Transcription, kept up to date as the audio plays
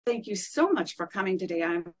Thank you so much for coming today.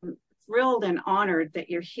 I'm thrilled and honored that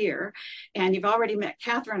you're here. And you've already met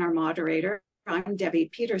Catherine, our moderator. I'm Debbie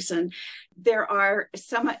Peterson. There are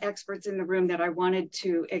some experts in the room that I wanted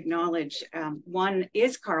to acknowledge. One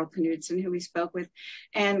is Carl Knudsen, who we spoke with.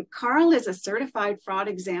 And Carl is a certified fraud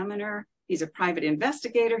examiner. He's a private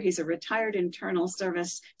investigator. He's a retired internal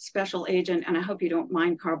service special agent. And I hope you don't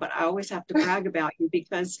mind, Carl, but I always have to brag about you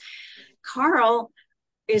because Carl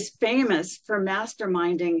is famous for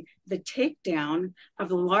masterminding the takedown of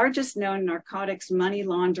the largest known narcotics money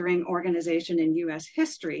laundering organization in U.S.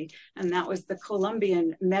 history, and that was the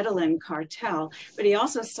Colombian Medellin cartel. But he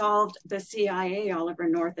also solved the CIA Oliver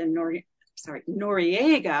North and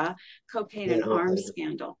Noriega cocaine and arms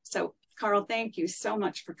scandal. So, Carl, thank you so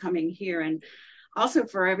much for coming here, and also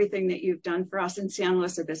for everything that you've done for us in San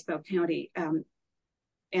Luis Obispo County.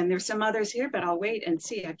 And there's some others here, but I'll wait and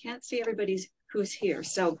see. I can't see everybody's who's here.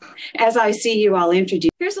 So as I see you, I'll introduce.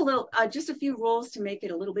 Here's a little, just a few rules to make it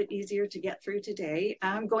a little bit easier to get through today.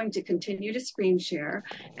 I'm going to continue to screen share,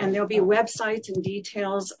 and there'll be websites and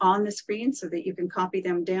details on the screen so that you can copy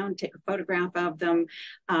them down, take a photograph of them.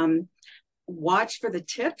 Watch for the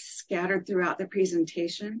tips scattered throughout the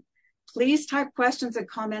presentation. Please type questions and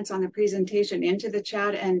comments on the presentation into the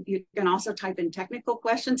chat, and you can also type in technical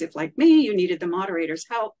questions if, like me, you needed the moderator's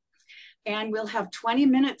help. And we'll have 20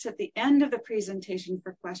 minutes at the end of the presentation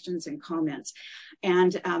for questions and comments.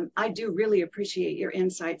 And I do really appreciate your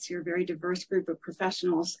insights. You're a very diverse group of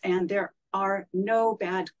professionals, and there are no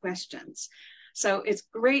bad questions. So it's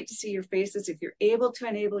great to see your faces. If you're able to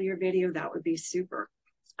enable your video, that would be super.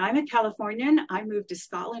 I'm a Californian. I moved to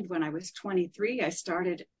Scotland when I was 23. I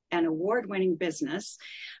started an award-winning business.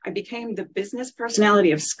 I became the business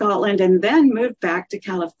personality of Scotland and then moved back to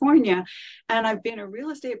California. And I've been a real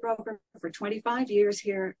estate broker for 25 years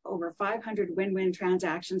here, over 500 win-win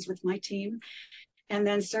transactions with my team, and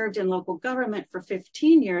then served in local government for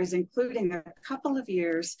 15 years, including a couple of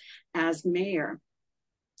years as mayor.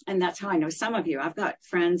 And that's how I know some of you. I've got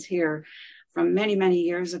friends here from many, many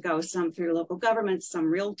years ago, some through local governments,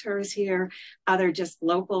 some realtors here, other just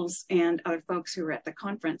locals, and other folks who were at the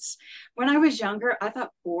conference. When I was younger, I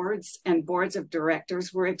thought boards and boards of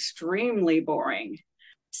directors were extremely boring.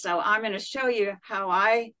 So I'm going to show you how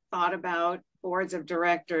I thought about boards of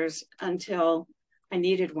directors until I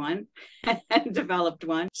needed one and developed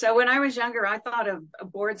one. So when I was younger, I thought of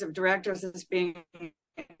boards of directors as being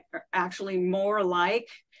actually more like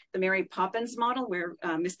the Mary Poppins model, where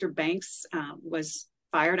Mr. Banks was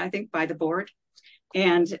fired, I think, by the board.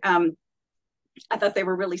 And I thought they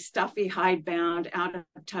were really stuffy, hidebound, out of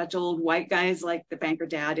touch old white guys like the banker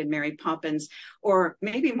dad in Mary Poppins, or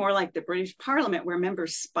maybe more like the British Parliament, where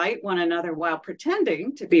members spite one another while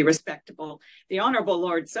pretending to be respectable. The Honorable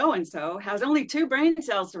Lord so-and-so has only 2 brain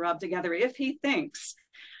cells to rub together if he thinks.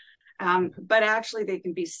 But actually they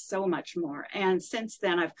can be so much more. And since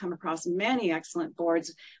then, I've come across many excellent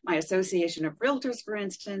boards. My Association of Realtors, for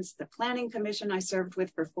instance, the Planning Commission I served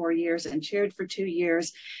with for 4 years and chaired for 2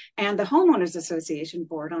 years, and the Homeowners Association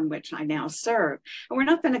board on which I now serve. And we're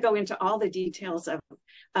not going to go into all the details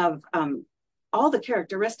of all the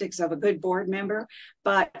characteristics of a good board member,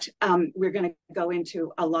 but we're going to go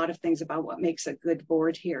into a lot of things about what makes a good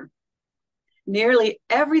board here. Nearly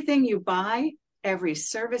everything you buy, every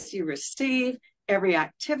service you receive, every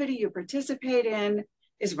activity you participate in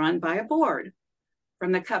is run by a board.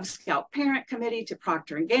 From the Cub Scout Parent Committee to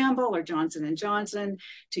Procter & Gamble or Johnson & Johnson,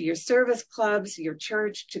 to your service clubs, your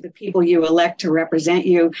church, to the people you elect to represent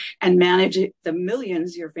you and manage the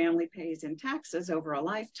millions your family pays in taxes over a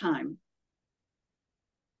lifetime.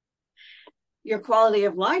 Your quality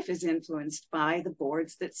of life is influenced by the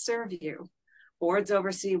boards that serve you. Boards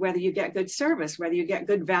oversee whether you get good service, whether you get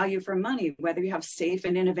good value for money, whether you have safe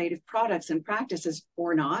and innovative products and practices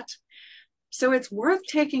or not. So it's worth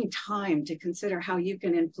taking time to consider how you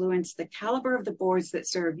can influence the caliber of the boards that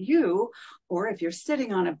serve you, or if you're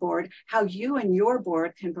sitting on a board, how you and your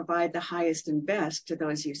board can provide the highest and best to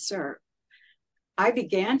those you serve. I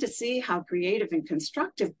began to see how creative and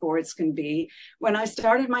constructive boards can be when I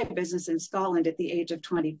started my business in Scotland at the age of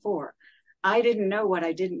 24. I didn't know what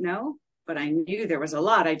I didn't know, but I knew there was a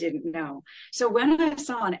lot I didn't know. So when I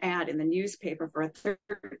saw an ad in the newspaper for a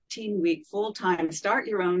 13-week full-time start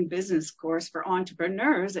your own business course for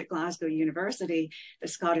entrepreneurs at Glasgow University, the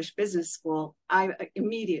Scottish Business School, I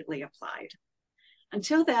immediately applied.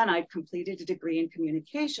 Until then, I'd completed a degree in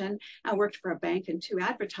communication. I worked for a bank and 2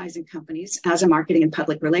 advertising companies as a marketing and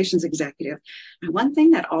public relations executive. And one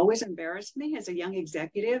thing that always embarrassed me as a young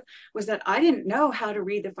executive was that I didn't know how to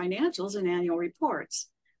read the financials and annual reports.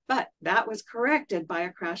 But that was corrected by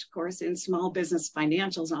a crash course in small business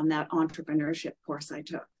financials on that entrepreneurship course I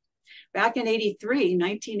took. Back in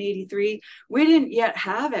 1983, we didn't yet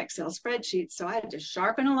have Excel spreadsheets, so I had to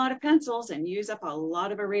sharpen a lot of pencils and use up a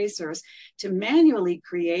lot of erasers to manually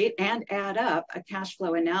create and add up a cash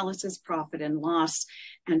flow analysis, profit and loss,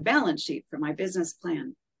 and balance sheet for my business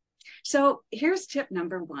plan. So here's tip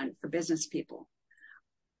number one for business people.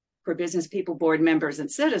 For business people, board members,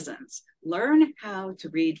 and citizens, learn how to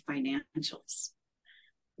read financials.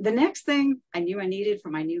 The next thing I knew I needed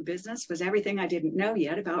for my new business was everything I didn't know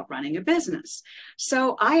yet about running a business.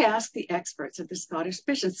 So I asked the experts at the Scottish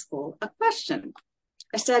Business School a question.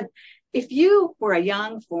 I said, if you were a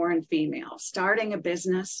young foreign female starting a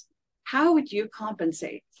business, how would you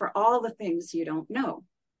compensate for all the things you don't know?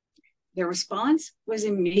 Their response was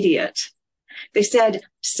immediate. They said,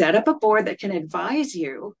 set up a board that can advise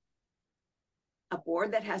you, a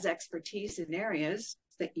board that has expertise in areas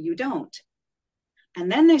that you don't.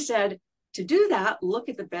 And then they said, to do that, look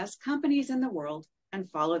at the best companies in the world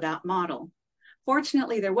and follow that model.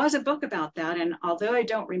 Fortunately, there was a book about that. And although I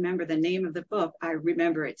don't remember the name of the book, I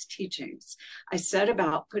remember its teachings. I set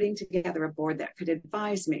about putting together a board that could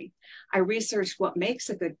advise me. I researched what makes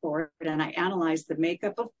a good board, and I analyzed the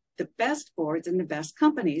makeup of the best boards and the best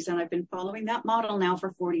companies. And I've been following that model now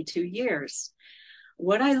for 42 years.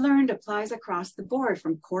 What I learned applies across the board,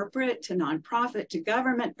 from corporate to nonprofit to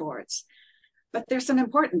government boards. But there's some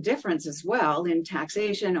important difference as well in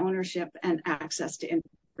taxation, ownership, and access to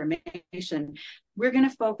information. We're going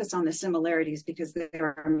to focus on the similarities because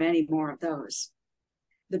there are many more of those.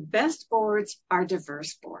 The best boards are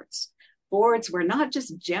diverse boards. Boards where not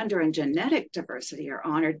just gender and genetic diversity are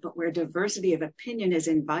honored, but where diversity of opinion is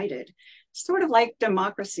invited. Sort of like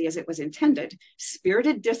democracy as it was intended,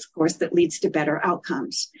 spirited discourse that leads to better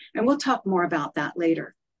outcomes. And we'll talk more about that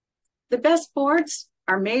later. The best boards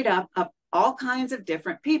are made up of all kinds of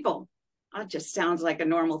different people. It just sounds like a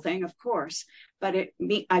normal thing, of course, but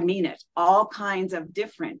I mean it, all kinds of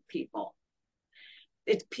different people.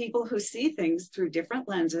 It's people who see things through different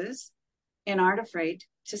lenses and aren't afraid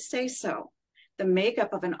to say so. The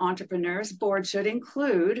makeup of an entrepreneur's board should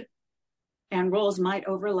include, and roles might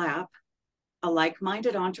overlap, a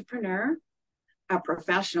like-minded entrepreneur, a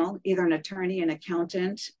professional, either an attorney, an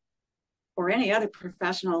accountant, or any other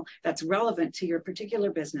professional that's relevant to your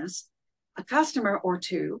particular business, a customer or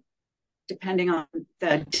two, depending on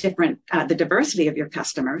the diversity of your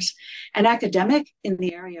customers, an academic in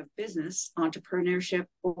the area of business, entrepreneurship,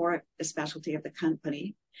 or the specialty of the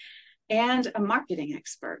company, and a marketing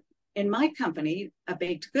expert. In my company, a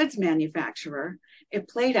baked goods manufacturer, it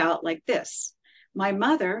played out like this. My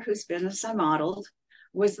mother, whose business I modeled,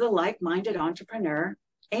 was the like-minded entrepreneur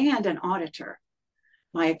and an auditor.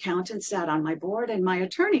 My accountant sat on my board and my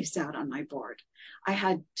attorney sat on my board. I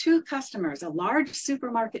had two customers, a large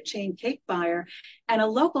supermarket chain cake buyer and a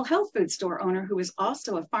local health food store owner who was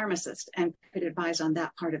also a pharmacist and could advise on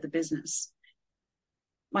that part of the business.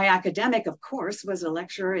 My academic, of course, was a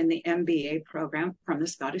lecturer in the MBA program from the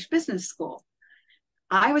Scottish Business School.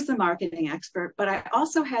 I was the marketing expert, but I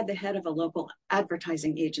also had the head of a local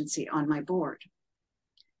advertising agency on my board.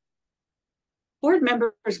 Board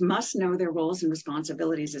members must know their roles and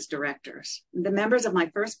responsibilities as directors. The members of my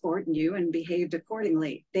first board knew and behaved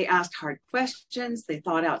accordingly. They asked hard questions, they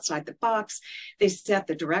thought outside the box, they set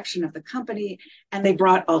the direction of the company, and they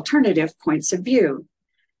brought alternative points of view.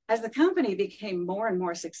 As the company became more and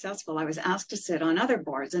more successful, I was asked to sit on other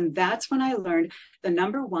boards, and that's when I learned the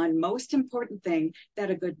number one most important thing that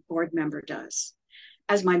a good board member does.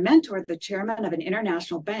 As my mentor, the chairman of an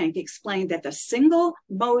international bank, explained that the single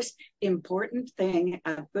most important thing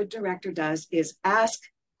a good director does is ask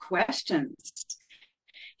questions.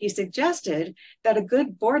 He suggested that a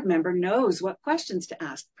good board member knows what questions to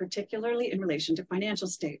ask, particularly in relation to financial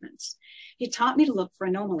statements. He taught me to look for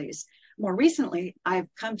anomalies. More recently,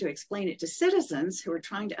 I've come to explain it to citizens who are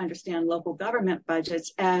trying to understand local government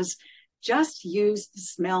budgets as just use the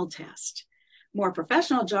smell test. More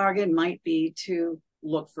professional jargon might be to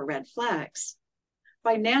look for red flags.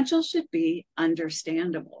 Financials should be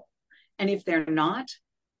understandable. And if they're not,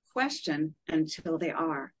 question until they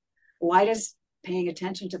are. Why does paying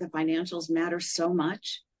attention to the financials matter so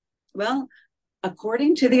much? Well,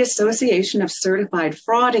 according to the Association of Certified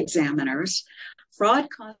Fraud Examiners, fraud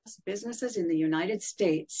costs businesses in the United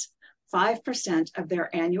States 5% of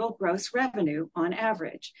their annual gross revenue on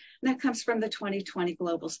average. And that comes from the 2020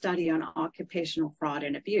 Global Study on Occupational Fraud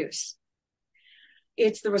and Abuse.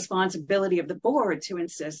 It's the responsibility of the board to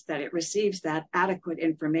insist that it receives that adequate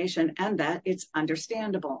information and that it's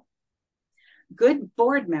understandable. Good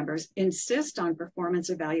board members insist on performance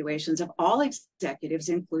evaluations of all executives,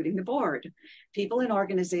 including the board. People in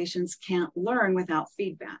organizations can't learn without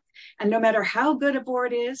feedback. And no matter how good a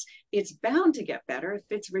board is, it's bound to get better if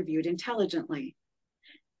it's reviewed intelligently.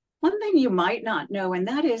 One thing you might not know, and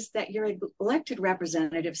that is that your elected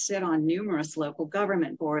representatives sit on numerous local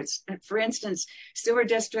government boards. For instance, sewer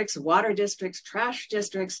districts, water districts, trash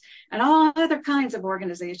districts, and all other kinds of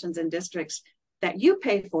organizations and districts that you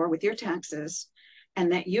pay for with your taxes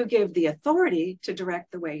and that you give the authority to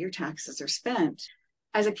direct the way your taxes are spent.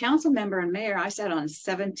 As a council member and mayor, I sat on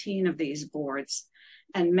 17 of these boards,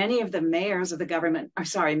 and many of the mayors of the government,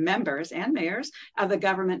 members and mayors of the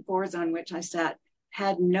government boards on which I sat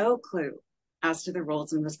had no clue as to the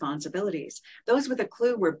roles and responsibilities. Those with a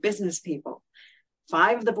clue were business people.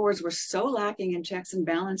 5 of the boards were so lacking in checks and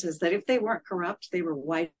balances that if they weren't corrupt, they were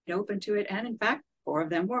wide open to it. And in fact, 4 of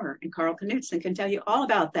them were. And Carl Knudsen can tell you all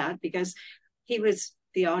about that because he was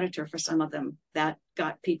the auditor for some of them that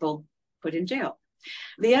got people put in jail.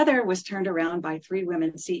 The other was turned around by 3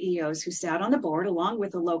 women CEOs who sat on the board along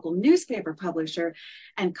with a local newspaper publisher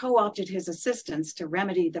and co-opted his assistants to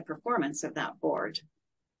remedy the performance of that board.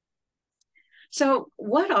 So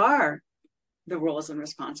what are the roles and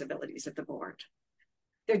responsibilities of the board?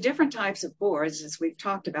 There are different types of boards, as we've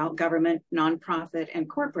talked about, government, nonprofit, and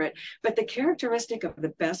corporate, but the characteristic of the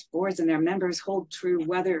best boards and their members hold true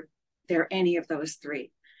whether they're any of those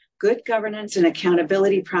 3. Good governance and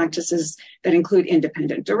accountability practices that include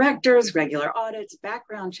independent directors, regular audits,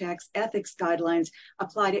 background checks, ethics guidelines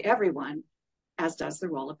apply to everyone, as does the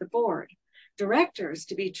role of the board. Directors,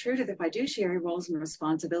 to be true to the fiduciary roles and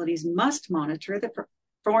responsibilities, must monitor the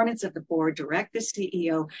performance of the board, direct the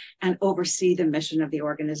CEO, and oversee the mission of the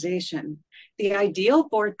organization. The ideal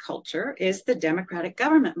board culture is the democratic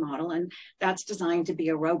government model, and that's designed to be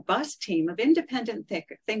a robust team of independent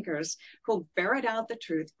thinkers who'll ferret out the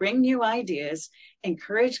truth, bring new ideas,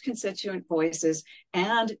 encourage constituent voices,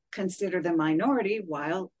 and consider the minority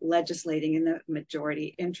while legislating in the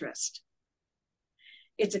majority interest.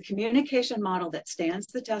 It's a communication model that stands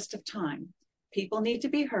the test of time. People need to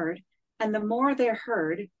be heard, and the more they're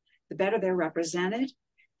heard, the better they're represented,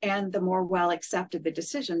 and the more well accepted the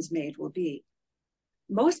decisions made will be.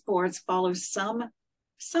 Most boards follow some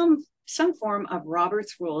form of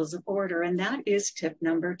Robert's Rules of Order, and that is tip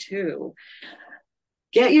number 2.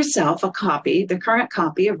 Get yourself a copy, the current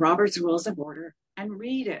copy of Robert's Rules of Order, and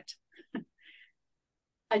read it.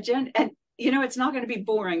 And you know, it's not going to be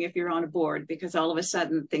boring if you're on a board because all of a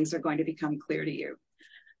sudden things are going to become clear to you.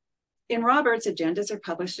 In Roberts, agendas are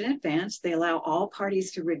published in advance. They allow all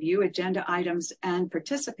parties to review agenda items and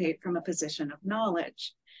participate from a position of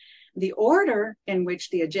knowledge. The order in which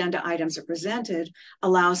the agenda items are presented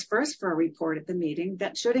allows first for a report at the meeting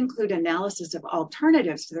that should include analysis of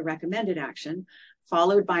alternatives to the recommended action,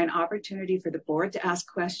 followed by an opportunity for the board to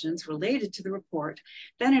ask questions related to the report,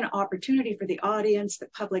 then an opportunity for the audience, the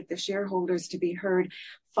public, the shareholders to be heard,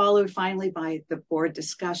 followed finally by the board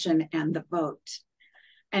discussion and the vote.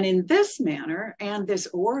 And in this manner and this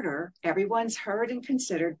order, everyone's heard and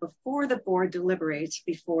considered before the board deliberates,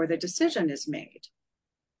 before the decision is made.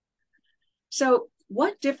 So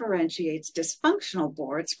what differentiates dysfunctional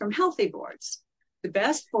boards from healthy boards? The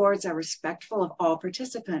best boards are respectful of all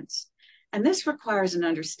participants. And this requires an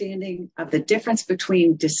understanding of the difference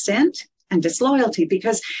between dissent and disloyalty,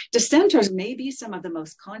 because dissenters may be some of the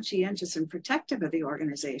most conscientious and protective of the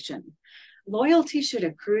organization. Loyalty should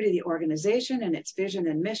accrue to the organization and its vision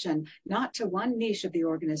and mission, not to one niche of the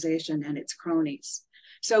organization and its cronies.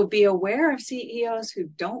 So be aware of CEOs who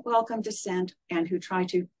don't welcome dissent and who try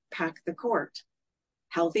to pack the court.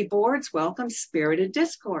 Healthy boards welcome spirited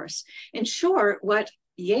discourse. In short, what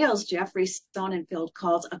Yale's Jeffrey Sonnenfeld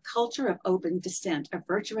calls a culture of open dissent, a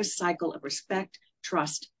virtuous cycle of respect,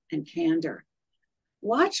 trust, and candor.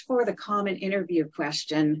 Watch for the common interview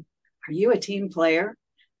question, are you a team player?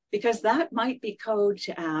 Because that might be code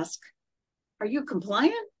to ask, are you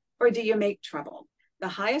compliant or do you make trouble? The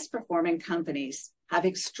highest performing companies have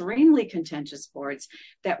extremely contentious boards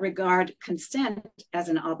that regard consent as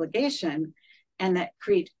an obligation and that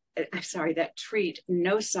treat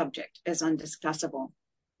no subject as undiscussable.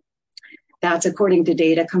 That's according to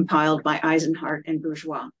data compiled by Eisenhart and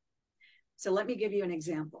Bourgeois. So let me give you an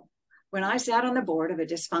example. When I sat on the board of a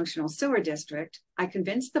dysfunctional sewer district, I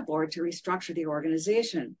convinced the board to restructure the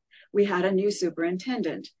organization. We had a new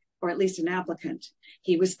superintendent, or at least an applicant.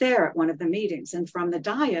 He was there at one of the meetings, and from the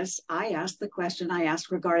dais, I asked the question I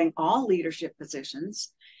asked regarding all leadership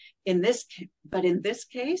positions. But in this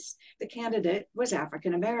case, the candidate was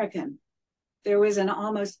African American. There was an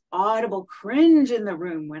almost audible cringe in the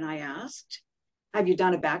room when I asked, have you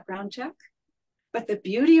done a background check? But the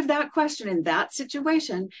beauty of that question in that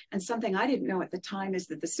situation, and something I didn't know at the time, is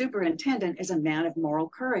that the superintendent is a man of moral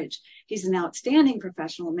courage. He's an outstanding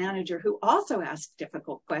professional manager who also asked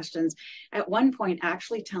difficult questions, at one point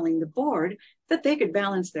actually telling the board that they could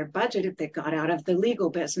balance their budget if they got out of the legal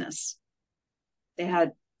business. They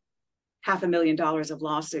had $500,000 of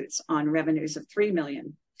lawsuits on revenues of $3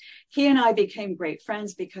 million. He and I became great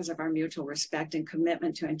friends because of our mutual respect and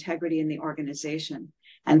commitment to integrity in the organization.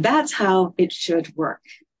 And that's how it should work.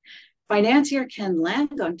 Financier Ken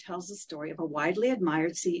Langone tells the story of a widely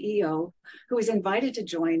admired CEO who was invited to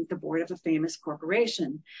join the board of a famous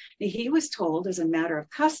corporation. He was told, as a matter of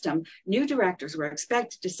custom, new directors were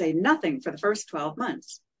expected to say nothing for the first 12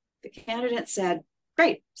 months. The candidate said,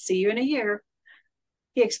 "Great, see you in a year."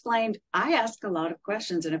 He explained, "I ask a lot of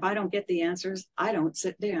questions, and if I don't get the answers, I don't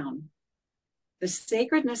sit down." The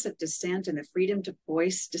sacredness of dissent and the freedom to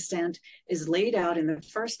voice dissent is laid out in the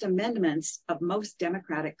First Amendments of most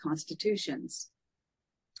democratic constitutions.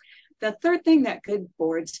 The third thing that good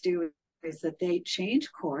boards do is that they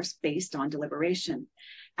change course based on deliberation.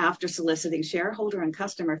 After soliciting shareholder and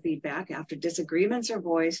customer feedback, after disagreements are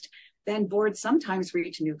voiced, then boards sometimes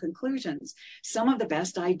reach new conclusions. Some of the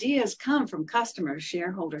best ideas come from customers,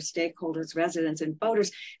 shareholders, stakeholders, residents, and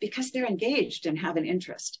voters because they're engaged and have an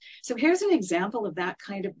interest. So here's an example of that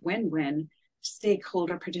kind of win-win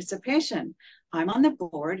stakeholder participation. I'm on the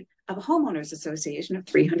board of a homeowners association of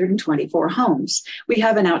 324 homes. We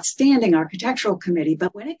have an outstanding architectural committee,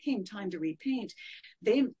 but when it came time to repaint,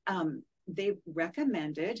 they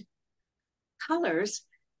recommended colors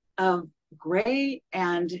of gray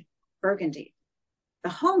and burgundy. The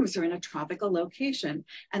homes are in a tropical location,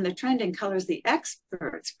 and the trending colors the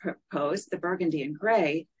experts proposed, the burgundy and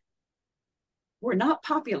gray, were not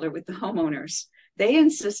popular with the homeowners. They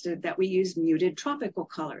insisted that we use muted tropical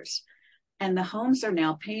colors, and the homes are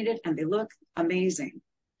now painted and they look amazing.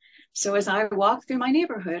 So as I walk through my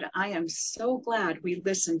neighborhood, I am so glad we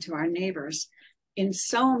listened to our neighbors. In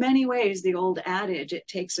so many ways, the old adage, "It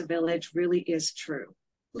takes a village," really is true.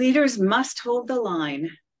 Leaders must hold the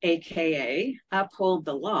line, AKA uphold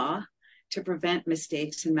the law, to prevent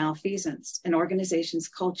mistakes and malfeasance. An organization's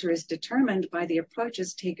culture is determined by the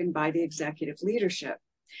approaches taken by the executive leadership.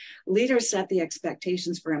 Leaders set the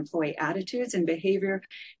expectations for employee attitudes and behavior,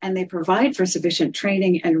 and they provide for sufficient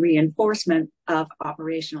training and reinforcement of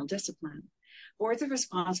operational discipline. Boards are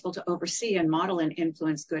responsible to oversee and model and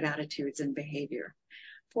influence good attitudes and behavior.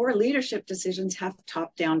 Poor leadership decisions have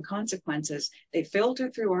top-down consequences. They filter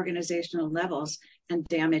through organizational levels and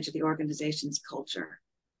damage the organization's culture.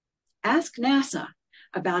 Ask NASA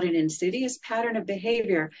about an insidious pattern of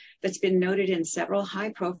behavior that's been noted in several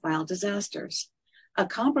high-profile disasters. A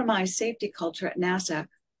compromised safety culture at NASA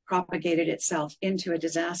propagated itself into a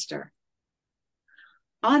disaster.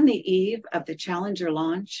 On the eve of the Challenger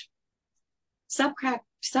launch,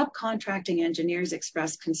 subcontracting engineers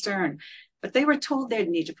expressed concern, but they were told they'd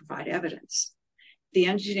need to provide evidence. The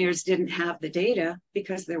engineers didn't have the data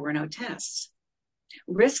because there were no tests.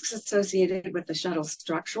 Risks associated with the shuttle's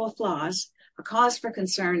structural flaws, a cause for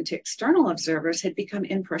concern to external observers, had become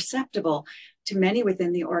imperceptible to many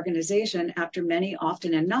within the organization after many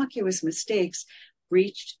often innocuous mistakes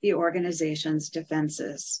breached the organization's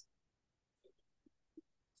defenses.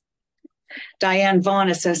 Diane Vaughn,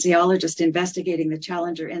 a sociologist investigating the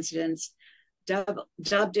Challenger incidents,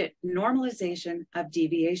 dubbed it normalization of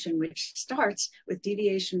deviation, which starts with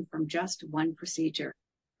deviation from just one procedure.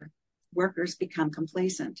 Workers become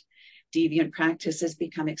complacent. Deviant practices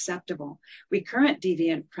become acceptable. Recurrent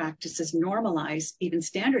deviant practices normalize even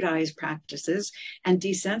standardized practices and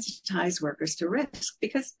desensitize workers to risk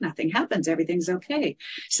because nothing happens, everything's okay.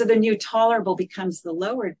 So the new tolerable becomes the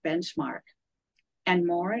lowered benchmark, and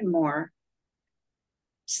more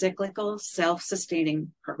cyclical,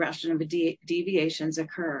 self-sustaining progression of deviations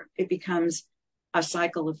occur. It becomes a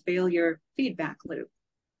cycle of failure feedback loop.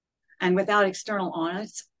 And without external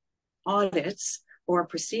audits or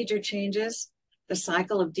procedure changes, the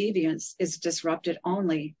cycle of deviance is disrupted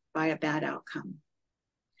only by a bad outcome.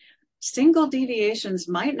 Single deviations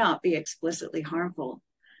might not be explicitly harmful.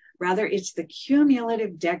 Rather, it's the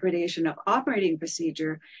cumulative degradation of operating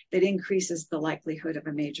procedure that increases the likelihood of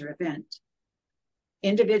a major event.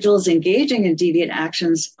 Individuals engaging in deviant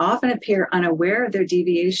actions often appear unaware of their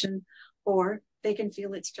deviation, or they can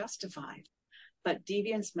feel it's justified. But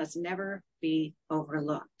deviance must never be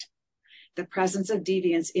overlooked. The presence of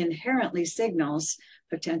deviance inherently signals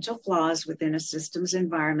potential flaws within a system's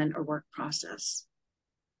environment or work process.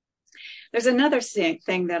 There's another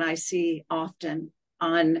thing that I see often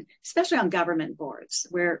especially on government boards,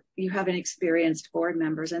 where you have an experienced board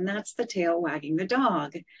members, and that's the tail wagging the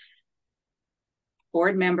dog.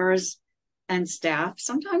 Board members and staff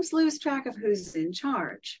sometimes lose track of who's in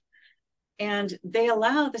charge, and they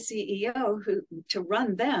allow the CEO to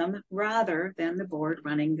run them rather than the board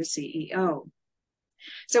running the CEO.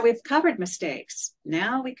 So we've covered mistakes.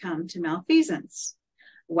 Now we come to malfeasance,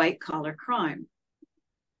 white-collar crime.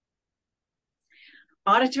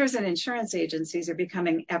 Auditors and insurance agencies are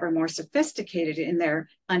becoming ever more sophisticated in their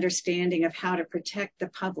understanding of how to protect the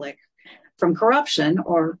public from corruption,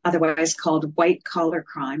 or otherwise called white-collar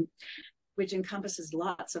crime, which encompasses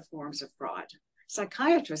lots of forms of fraud.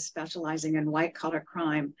 Psychiatrists specializing in white-collar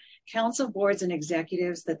crime counsel boards and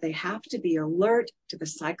executives that they have to be alert to the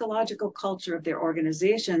psychological culture of their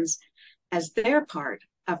organizations as their part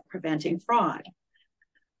of preventing fraud.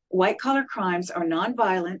 White-collar crimes are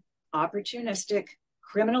nonviolent, opportunistic,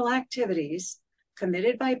 criminal activities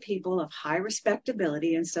committed by people of high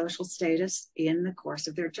respectability and social status in the course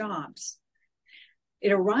of their jobs.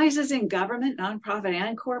 It arises in government, nonprofit,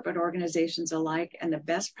 and corporate organizations alike, and the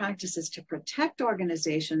best practices to protect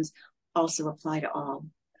organizations also apply to all.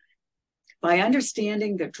 By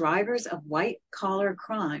understanding the drivers of white-collar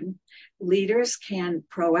crime, leaders can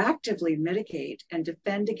proactively mitigate and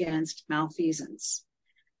defend against malfeasance.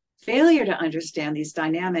 Failure to understand these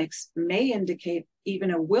dynamics may indicate even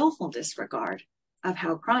a willful disregard of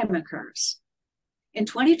how crime occurs. In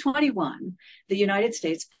 2021, the United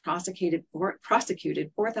States prosecuted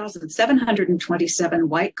 4,727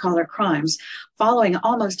 white-collar crimes following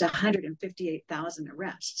almost 158,000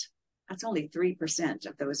 arrests. That's only 3%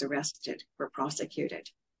 of those arrested were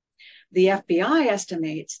prosecuted. The FBI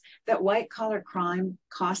estimates that white-collar crime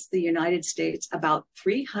costs the United States about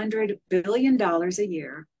 $300 billion a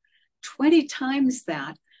year, 20 times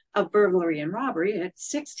that of burglary and robbery at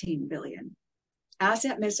 $16 billion.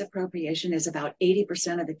 Asset misappropriation is about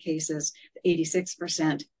 80% of the cases,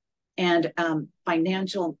 86%, and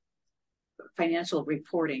financial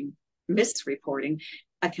reporting, misreporting,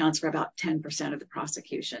 accounts for about 10% of the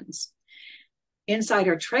prosecutions.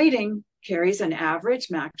 Insider trading carries an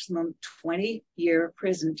average maximum 20-year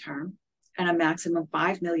prison term and a maximum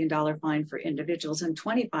 $5 million fine for individuals and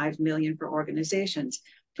 $25 million for organizations.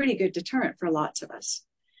 Pretty good deterrent for lots of us.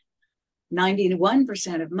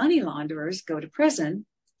 91% of money launderers go to prison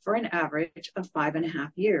for an average of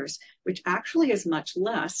 5.5 years, which actually is much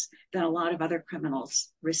less than a lot of other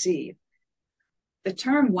criminals receive. The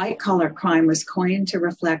term white-collar crime was coined to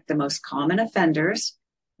reflect the most common offenders,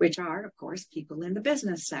 which are, of course, people in the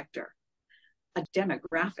business sector. A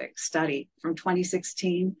demographic study from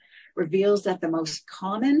 2016 reveals that the most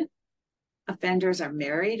common offenders are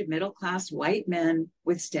married, middle-class white men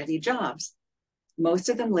with steady jobs. Most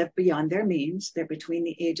of them live beyond their means. They're between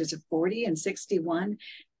the ages of 40 and 61,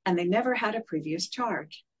 and they never had a previous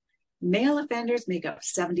charge. Male offenders make up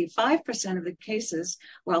 75% of the cases,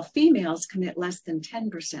 while females commit less than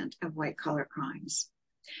 10% of white-collar crimes.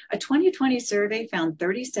 A 2020 survey found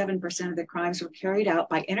 37% of the crimes were carried out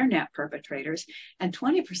by internet perpetrators, and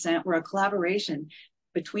 20% were a collaboration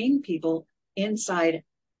between people inside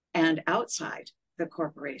and outside the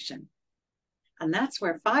corporation. And that's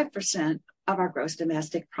where 5% of our gross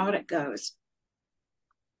domestic product goes.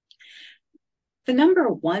 The number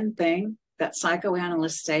one thing that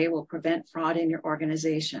psychoanalysts say will prevent fraud in your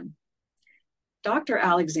organization. Dr.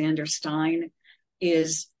 Alexander Stein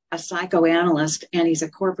is a psychoanalyst and he's a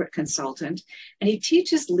corporate consultant, and he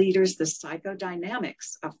teaches leaders the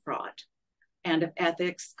psychodynamics of fraud and of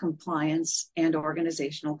ethics, compliance, and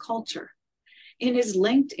organizational culture. In his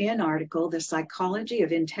LinkedIn article, The Psychology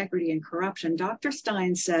of Integrity and Corruption, Dr.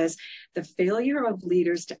 Stein says the failure of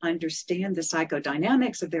leaders to understand the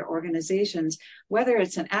psychodynamics of their organizations, whether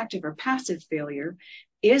it's an active or passive failure,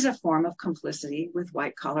 is a form of complicity with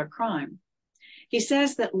white-collar crime. He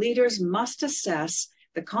says that leaders must assess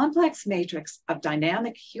the complex matrix of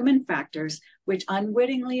dynamic human factors which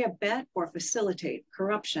unwittingly abet or facilitate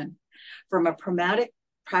corruption. From a pragmatic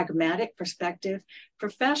perspective,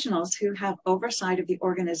 professionals who have oversight of the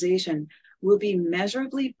organization will be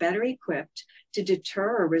measurably better equipped to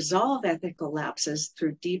deter or resolve ethical lapses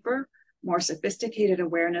through deeper, more sophisticated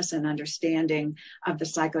awareness and understanding of the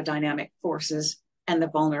psychodynamic forces and the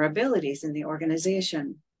vulnerabilities in the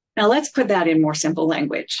organization. Now let's put that in more simple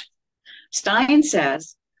language. Stein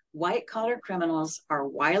says white-collar criminals are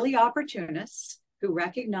wily opportunists who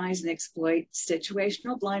recognize and exploit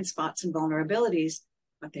situational blind spots and vulnerabilities,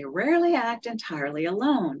 but they rarely act entirely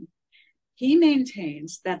alone. He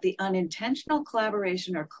maintains that the unintentional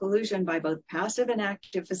collaboration or collusion by both passive and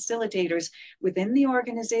active facilitators within the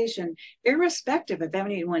organization, irrespective of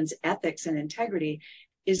anyone's ethics and integrity,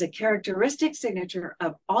 is a characteristic signature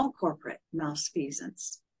of all corporate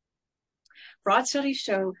malfeasance. Fraud studies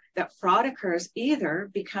show that fraud occurs either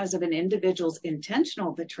because of an individual's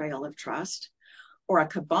intentional betrayal of trust, or a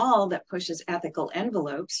cabal that pushes ethical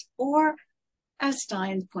envelopes, or, as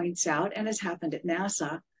Stein points out, and has happened at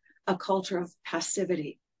NASA, a culture of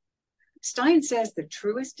passivity. Stein says the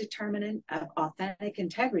truest determinant of authentic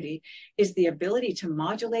integrity is the ability to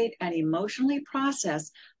modulate and emotionally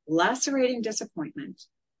process lacerating disappointment,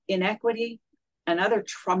 inequity, and other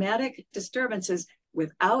traumatic disturbances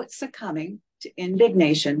without succumbing to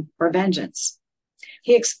indignation or vengeance.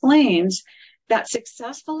 He explains that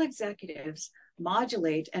successful executives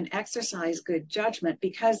modulate and exercise good judgment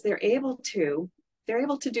because they're able to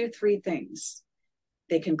do three things.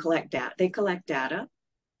 They collect data,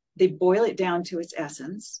 they boil it down to its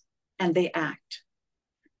essence, and they act.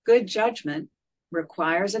 Good judgment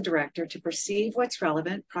requires a director to perceive what's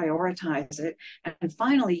relevant, prioritize it, and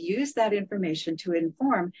finally use that information to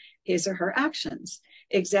inform his or her actions.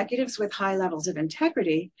 Executives with high levels of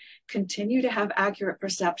integrity continue to have accurate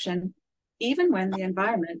perception even when the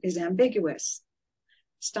environment is ambiguous.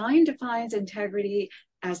 Stein defines integrity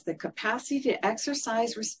as the capacity to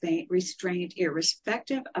exercise restraint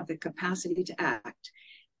irrespective of the capacity to act.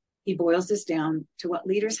 He boils this down to what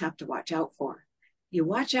leaders have to watch out for. You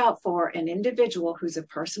watch out for an individual who's a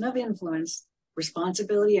person of influence,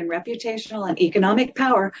 responsibility, and reputational and economic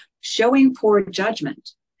power, showing poor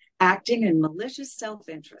judgment, acting in malicious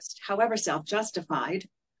self-interest, however self-justified,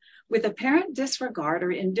 with apparent disregard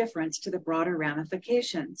or indifference to the broader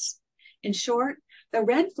ramifications. In short, the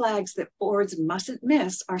red flags that boards mustn't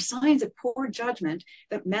miss are signs of poor judgment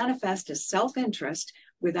that manifest as self-interest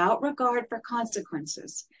without regard for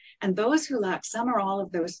consequences. And those who lack some or all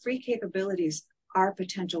of those three capabilities are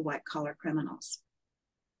potential white-collar criminals.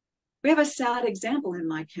 We have a sad example in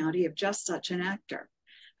my county of just such an actor.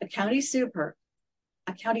 A county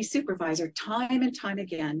supervisor time and time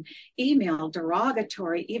again emailed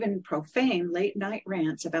derogatory, even profane late-night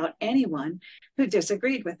rants about anyone who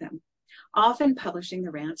disagreed with him, often publishing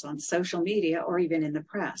the rants on social media or even in the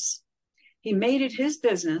press. He made it his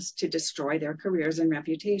business to destroy their careers and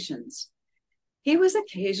reputations. He was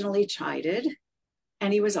occasionally chided,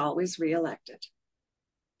 and he was always reelected.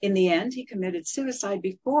 In the end, he committed suicide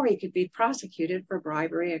before he could be prosecuted for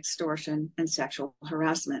bribery, extortion, and sexual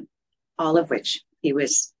harassment, all of which he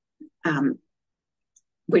was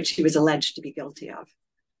alleged to be guilty of.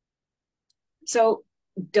 So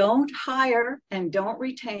don't hire and don't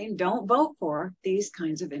retain, don't vote for these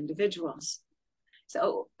kinds of individuals.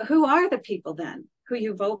 So who are the people then who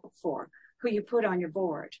you vote for, who you put on your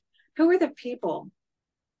board? Who are the people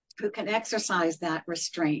who can exercise that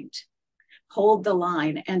restraint, hold the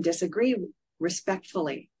line, and disagree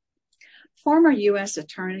respectfully? Former U.S.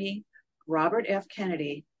 Attorney Robert F.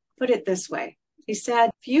 Kennedy put it this way. He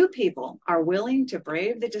said, "Few people are willing to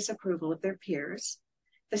brave the disapproval of their peers,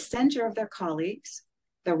 the censure of their colleagues,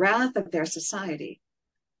 the wrath of their society.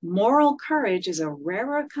 Moral courage is a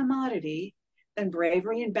rarer commodity than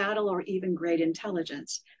bravery in battle or even great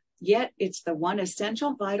intelligence. Yet it's the one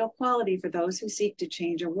essential vital quality for those who seek to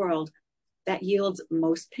change a world that yields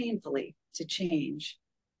most painfully to change."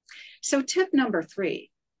 So tip number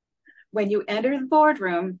 3, when you enter the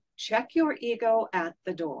boardroom, check your ego at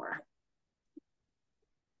the door.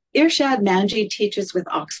 Irshad Manji teaches with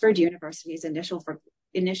Oxford University's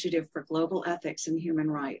Initiative for Global Ethics and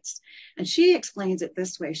Human Rights. And she explains it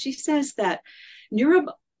this way. She says that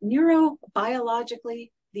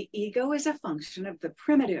neurobiologically, the ego is a function of the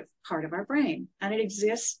primitive part of our brain, and it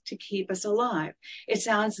exists to keep us alive. It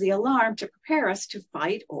sounds the alarm to prepare us to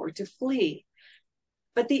fight or to flee.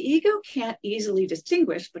 But the ego can't easily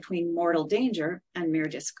distinguish between mortal danger and mere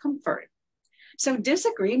discomfort. So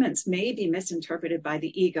disagreements may be misinterpreted by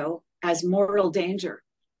the ego as mortal danger.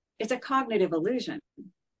 It's a cognitive illusion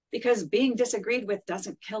because being disagreed with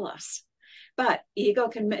doesn't kill us. But ego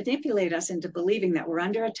can manipulate us into believing that we're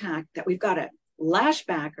under attack, that we've got to lash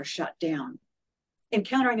back or shut down.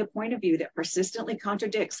 Encountering a point of view that persistently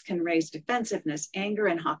contradicts can raise defensiveness, anger,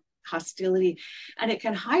 and hostility, and it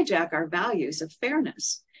can hijack our values of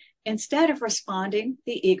fairness. Instead of responding,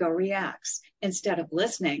 the ego reacts. Instead of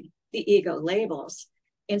listening, the ego labels.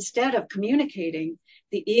 Instead of communicating,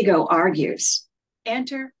 the ego argues.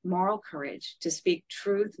 Enter moral courage to speak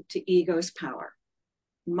truth to ego's power.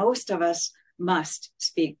 Most of us must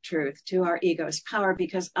speak truth to our ego's power,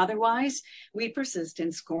 because otherwise we persist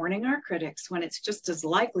in scorning our critics when it's just as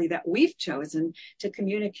likely that we've chosen to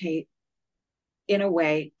communicate in a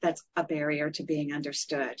way that's a barrier to being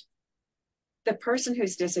understood. The person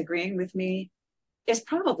who's disagreeing with me is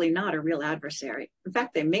probably not a real adversary. In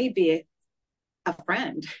fact, they may be a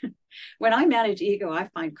friend. When I manage ego, I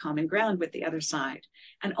find common ground with the other side.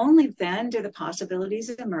 And only then do the possibilities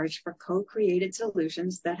emerge for co-created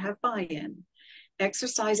solutions that have buy-in.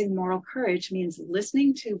 Exercising moral courage means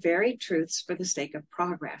listening to varied truths for the sake of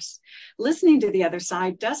progress. Listening to the other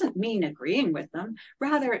side doesn't mean agreeing with them.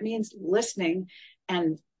 Rather, it means listening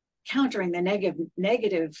and countering the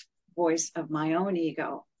negative voice of my own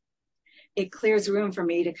ego. It clears room for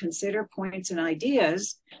me to consider points and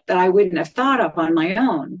ideas that I wouldn't have thought of on my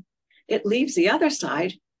own. It leaves the other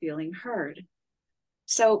side feeling heard.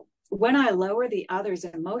 So when I lower the other's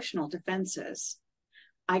emotional defenses,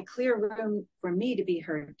 I clear room for me to be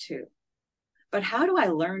heard too. But how do I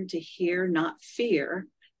learn to hear, not fear,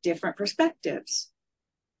 different perspectives?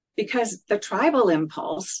 Because the tribal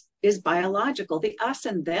impulse is biological. The us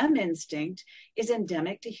and them instinct is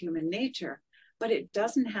endemic to human nature, but it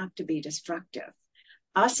doesn't have to be destructive.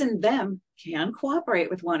 Us and them can cooperate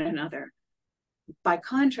with one another. By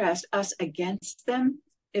contrast, us against them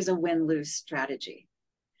is a win-lose strategy.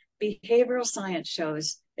 Behavioral science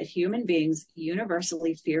shows that human beings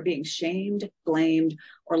universally fear being shamed, blamed,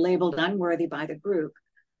 or labeled unworthy by the group,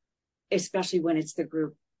 especially when it's the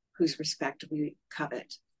group whose respect we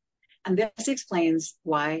covet. And this explains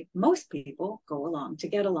why most people go along to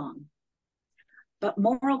get along. But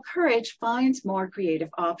moral courage finds more creative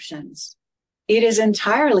options. It is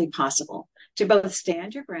entirely possible to both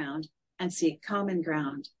stand your ground and seek common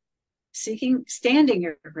ground. Standing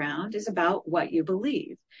your ground is about what you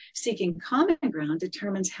believe. Seeking common ground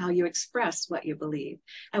determines how you express what you believe.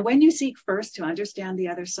 And when you seek first to understand the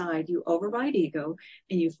other side, you override ego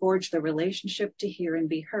and you forge the relationship to hear and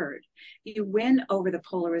be heard. You win over the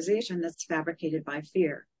polarization that's fabricated by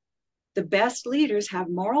fear. The best leaders have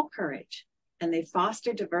moral courage, and they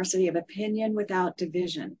foster diversity of opinion without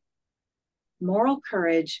division. Moral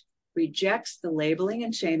courage rejects the labeling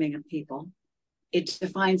and shaming of people. It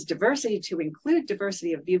defines diversity to include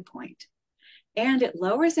diversity of viewpoint, and it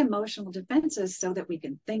lowers emotional defenses so that we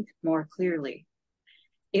can think more clearly.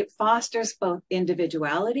 It fosters both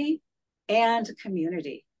individuality and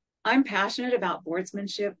community. I'm passionate about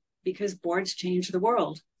boardsmanship because boards change the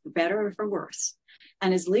world, for better or for worse.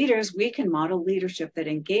 And as leaders, we can model leadership that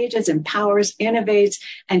engages, empowers, innovates,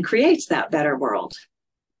 and creates that better world.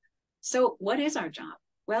 So what is our job?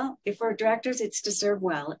 Well, if we're directors, it's to serve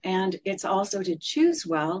well, and it's also to choose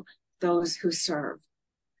well those who serve.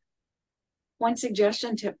 One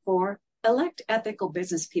suggestion, tip 4, elect ethical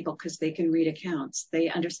business people because they can read accounts. They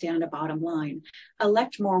understand a bottom line.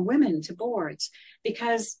 Elect more women to boards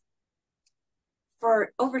because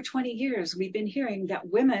for over 20 years, we've been hearing that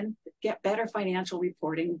women get better financial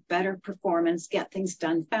reporting, better performance, get things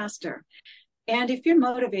done faster. And if your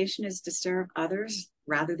motivation is to serve others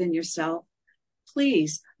rather than yourself,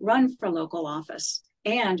 please run for local office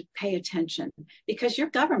and pay attention because your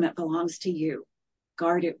government belongs to you.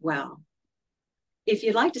 Guard it well. If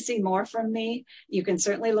you'd like to see more from me, you can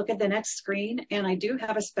certainly look at the next screen. And I do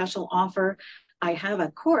have a special offer. I have a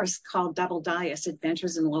course called Double Dice,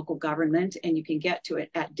 Adventures in Local Government, and you can get to it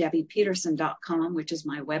at debbiepeterson.com, which is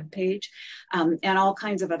my webpage, and all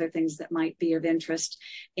kinds of other things that might be of interest.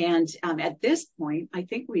 And at this point, I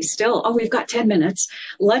think we've got 10 minutes.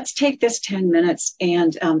 Let's take this 10 minutes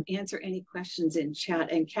and answer any questions in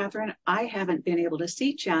chat. And Catherine, I haven't been able to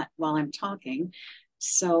see chat while I'm talking.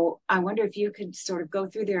 So I wonder if you could sort of go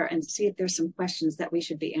through there and see if there's some questions that we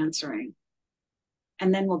should be answering.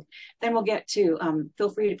 And then we'll get to, feel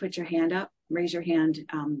free to put your hand up, raise your hand.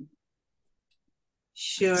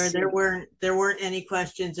 Sure, there weren't any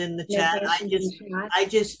questions in the chat. I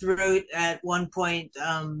just wrote at one point,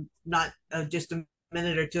 not just a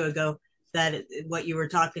minute or two ago, that what you were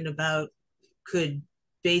talking about could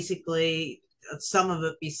basically, some of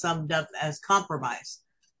it be summed up as compromise.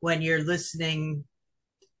 When you're listening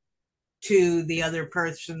to the other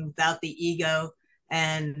person without the ego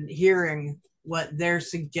and hearing what they're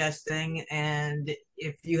suggesting, and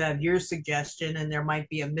if you have your suggestion, and there might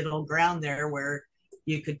be a middle ground there where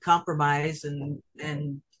you could compromise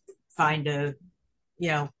and find a,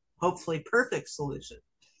 hopefully perfect solution.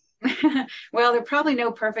 Well, there are probably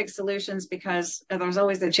no perfect solutions because there's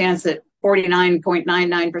always the chance that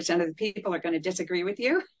 49.99% of the people are going to disagree with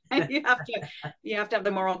you. And you have to have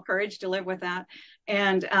the moral courage to live with that.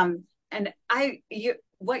 And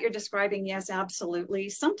what you're describing, yes, absolutely.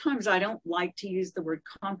 Sometimes I don't like to use the word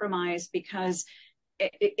compromise because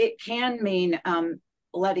it can mean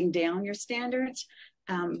letting down your standards,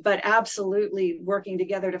 but absolutely working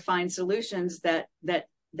together to find solutions that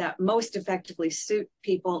most effectively suit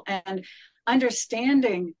people, and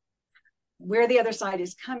understanding where the other side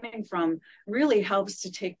is coming from really helps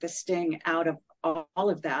to take the sting out of all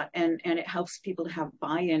of that, and it helps people to have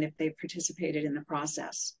buy-in if they've participated in the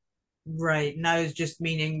process. Right. And I was just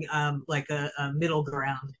meaning like a middle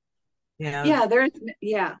ground. Yeah,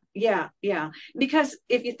 yeah. Because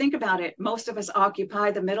if you think about it, most of us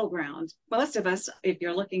occupy the middle ground. Most of us, if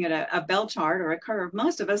you're looking at a bell chart or a curve,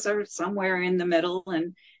 most of us are somewhere in the middle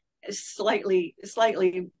and slightly,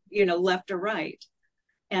 left or right.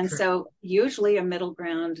 And True. so usually a middle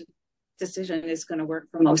ground decision is going to work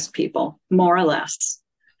for most people, more or less.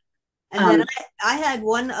 And then I had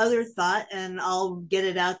one other thought, and I'll get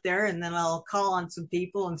it out there, and then I'll call on some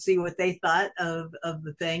people and see what they thought of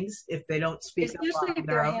the things if they don't speak up especially if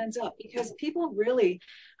their hands up, because people really,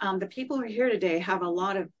 the people who are here today have a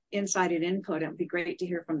lot of insight and input. It'd be great to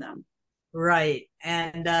hear from them. Right.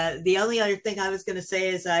 And the only other thing I was going to say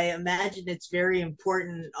is I imagine it's very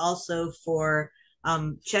important also for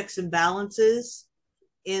checks and balances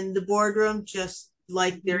in the boardroom, just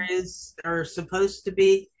like there is or supposed to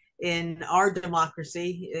be in our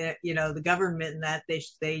democracy. The government, and that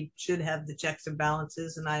they should have the checks and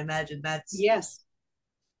balances, and I imagine that's yes.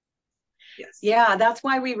 Yeah, that's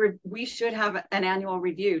why we should have an annual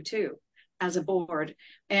review too as a board,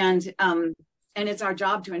 and it's our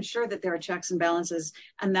job to ensure that there are checks and balances,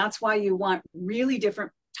 and that's why you want really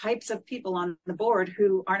different types of people on the board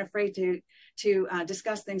who aren't afraid to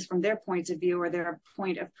discuss things from their points of view or their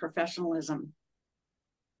point of professionalism.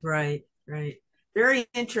 Right. Very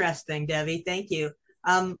interesting, Debbie. Thank you.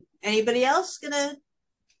 Anybody else gonna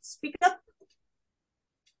speak up?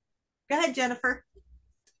 Go ahead, Jennifer.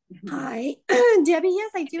 Hi, Debbie.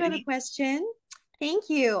 Yes, I do have a question. Thank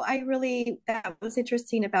you. That was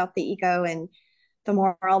interesting about the ego and the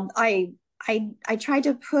moral. I tried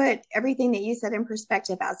to put everything that you said in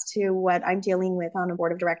perspective as to what I'm dealing with on a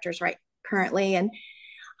board of directors right currently. And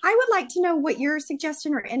I would like to know what your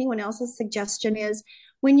suggestion or anyone else's suggestion is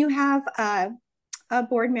when you have a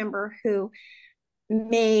board member who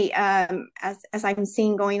may, as I'm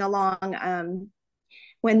seeing going along,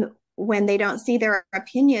 when they don't see their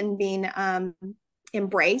opinion being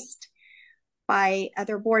embraced by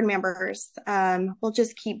other board members, will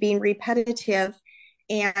just keep being repetitive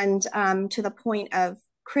and to the point of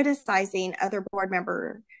criticizing other board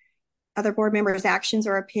members' actions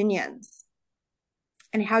or opinions,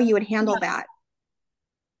 and how you would handle that.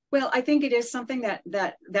 Well, I think it is something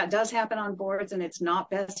that does happen on boards, and it's not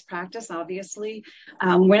best practice, obviously.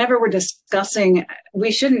 Whenever we're discussing,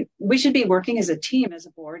 we should be working as a team, as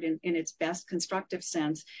a board, in its best constructive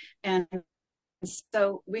sense. And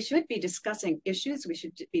so we should be discussing issues, we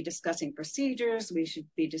should be discussing procedures, we should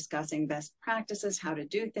be discussing best practices, how to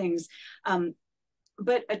do things.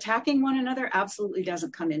 But attacking one another absolutely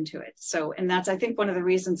doesn't come into it. So, and that's, I think, one of the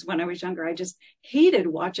reasons when I was younger, I just hated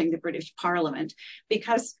watching the British Parliament,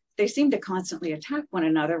 because they seem to constantly attack one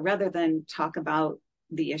another rather than talk about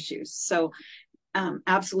the issues. So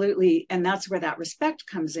absolutely. And that's where that respect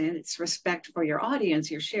comes in. It's respect for your audience,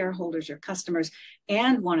 your shareholders, your customers,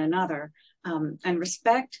 and one another. And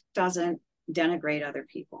respect doesn't denigrate other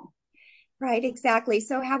people. Right, exactly.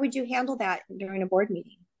 So how would you handle that during a board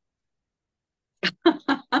meeting?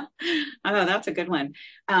 Oh, that's a good one.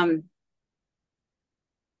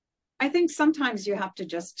 I think sometimes you have to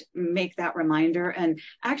just make that reminder. And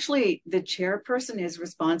actually, the chairperson is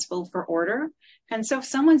responsible for order. And so if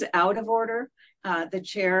someone's out of order, the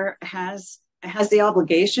chair has the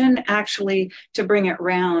obligation actually to bring it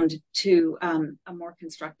round to a more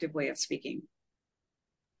constructive way of speaking.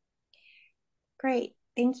 Great,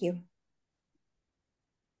 thank you.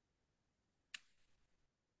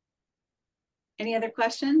 Any other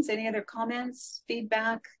questions? Any other comments,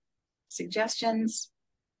 feedback, suggestions?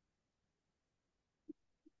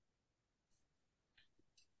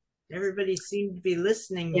 Everybody seemed to be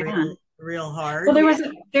listening real hard. Well,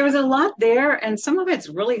 there was a lot there, and some of it's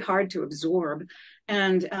really hard to absorb.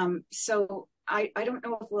 And so I don't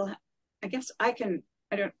know if I guess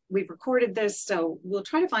we've recorded this, so we'll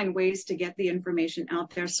try to find ways to get the information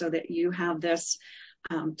out there so that you have this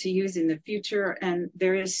to use in the future. And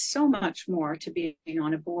there is so much more to being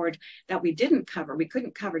on a board that we couldn't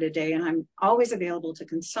cover today. And I'm always available to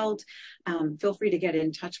consult. Feel free to get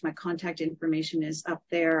in touch. My contact information is up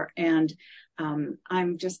there. And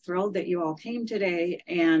I'm just thrilled that you all came today,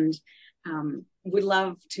 and would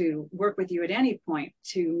love to work with you at any point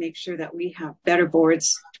to make sure that we have better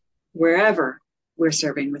boards wherever we're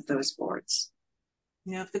serving with those boards.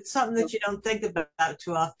 If it's something that you don't think about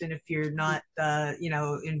too often, if you're not,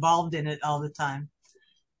 involved in it all the time.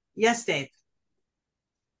 Yes, Dave.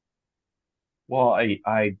 Well,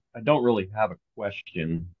 I don't really have a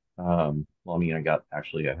question. Well, I mean, I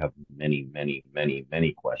have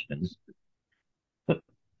many questions,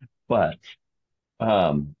 but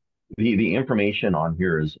Um, the information on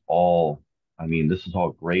here is all, I mean, this is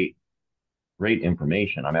all great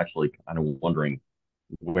information. I'm actually kind of wondering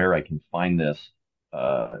where I can find this.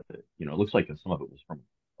 It looks like some of it was from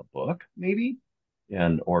a book, maybe,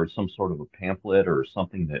 and or some sort of a pamphlet or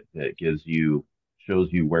something that shows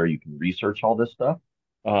you where you can research all this stuff.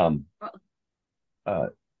 Um, Well, uh,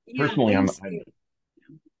 yeah, Personally, thanks.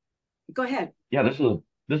 Go ahead. yeah, this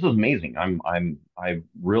is amazing. I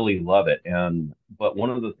really love it. But one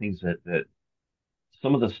of the things that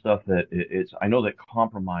some of the stuff that it's I know that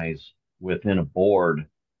compromise within a board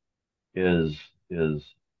is is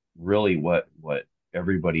really what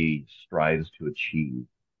everybody strives to achieve.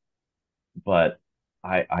 But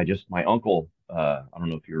I just my uncle, I don't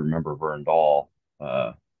know if you remember Vern Dahl,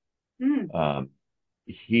 Mm, um,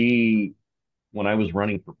 he when I was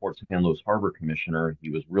running for Fort San Luis Harbor Commissioner, he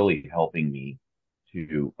was really helping me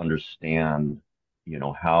to understand,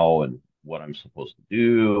 how and what I'm supposed to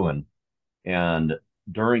do. And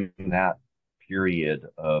during that period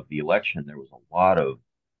of the election, there was a lot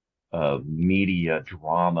of media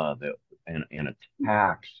drama and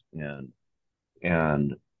attacks and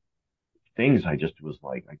things. I just was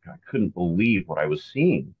like, I couldn't believe what I was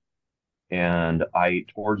seeing. And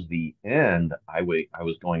towards the end, I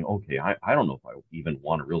was going, okay, I don't know if I even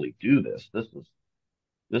want to really do this.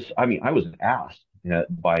 I mean, I was asked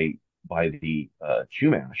by the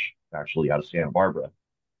Chumash, actually out of Santa Barbara,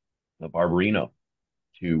 the Barbarino,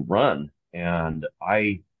 to run. And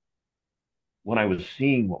when I was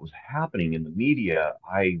seeing what was happening in the media,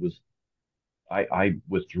 I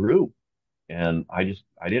withdrew, and I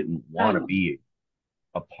didn't want to oh, be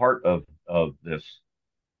a part of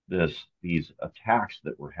these attacks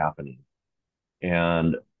that were happening.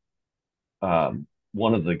 And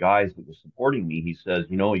one of the guys that was supporting me, he says,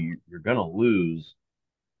 you're going to lose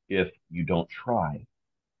if you don't try.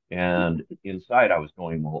 And inside I was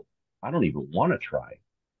going, well, I don't even want to try,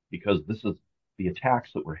 because the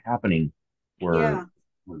attacks that were happening were, yeah,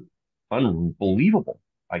 were unbelievable.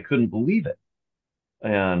 I couldn't believe it.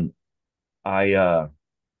 And I, uh,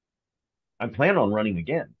 I plan on running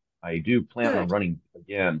again. I do plan on good, running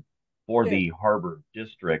again for good. the Harbor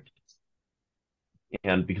District.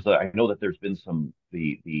 And because I know that there's been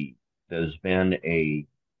a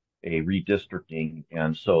redistricting,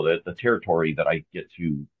 and so that the territory that I get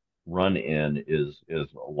to run in is a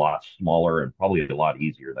lot smaller and probably a lot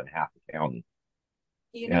easier than half the county.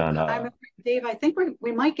 And I'm Dave. I think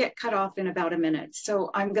we might get cut off in about a minute,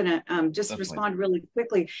 so I'm going to just that's fine. respond really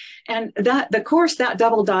quickly. And that the course, that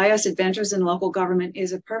Double Dias Adventures in Local Government,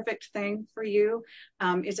 is a perfect thing for you.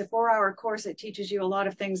 It's a 4-hour course. It teaches you a lot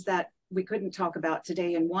of things that we couldn't talk about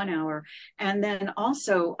today in 1 hour. And then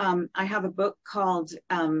also, I have a book called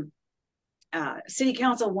City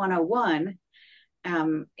Council 101,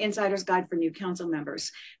 Insider's Guide for New Council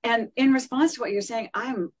Members. And in response to what you're saying,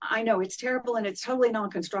 I know it's terrible and it's totally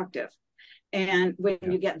non-constructive. And when Yeah.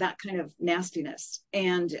 you get that kind of nastiness,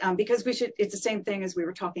 and because it's the same thing as we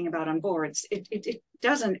were talking about on boards. It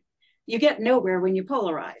doesn't, you get nowhere when you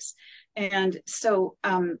polarize. And so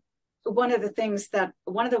one of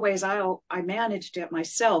the ways I managed it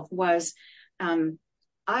myself was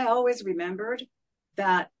I always remembered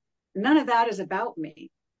that none of that is about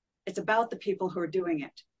me. It's about the people who are doing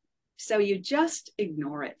it. So you just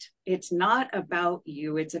ignore it. It's not about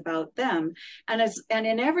you, it's about them. And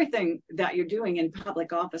in everything that you're doing in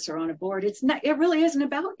public office or on a board, it really isn't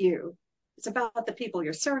about you. It's about the people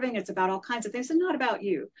you're serving. It's about all kinds of things. It's not about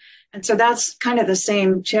you. And so that's kind of the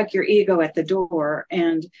same, check your ego at the door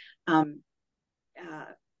and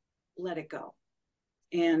let it go.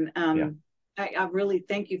 And Yeah. I really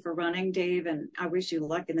thank you for running, Dave, and I wish you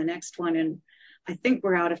luck in the next one. And I think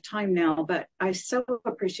we're out of time now, but I so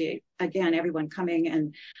appreciate, again, everyone coming,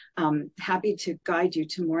 and happy to guide you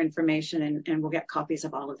to more information, and we'll get copies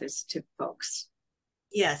of all of this to folks.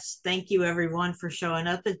 Yes, thank you everyone for showing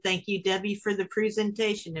up, and thank you, Debbie, for the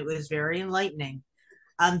presentation. It was very enlightening.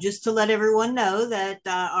 Just to let everyone know that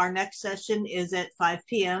our next session is at 5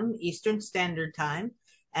 p.m. Eastern Standard Time,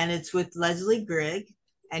 and it's with Leslie Grigg,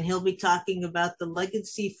 and he'll be talking about the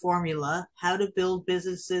legacy formula, how to build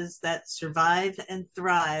businesses that survive and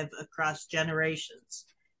thrive across generations.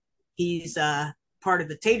 He's part of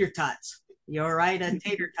the Tater Tots. You're right on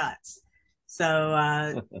Tater Tots.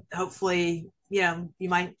 So hopefully, you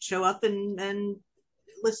might show up and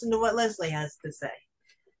listen to what Leslie has to say.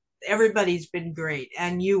 Everybody's been great,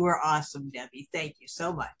 and you were awesome, Debbie. Thank you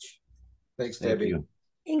so much. Thanks, Thank Debbie. you.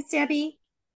 Thanks, Debbie.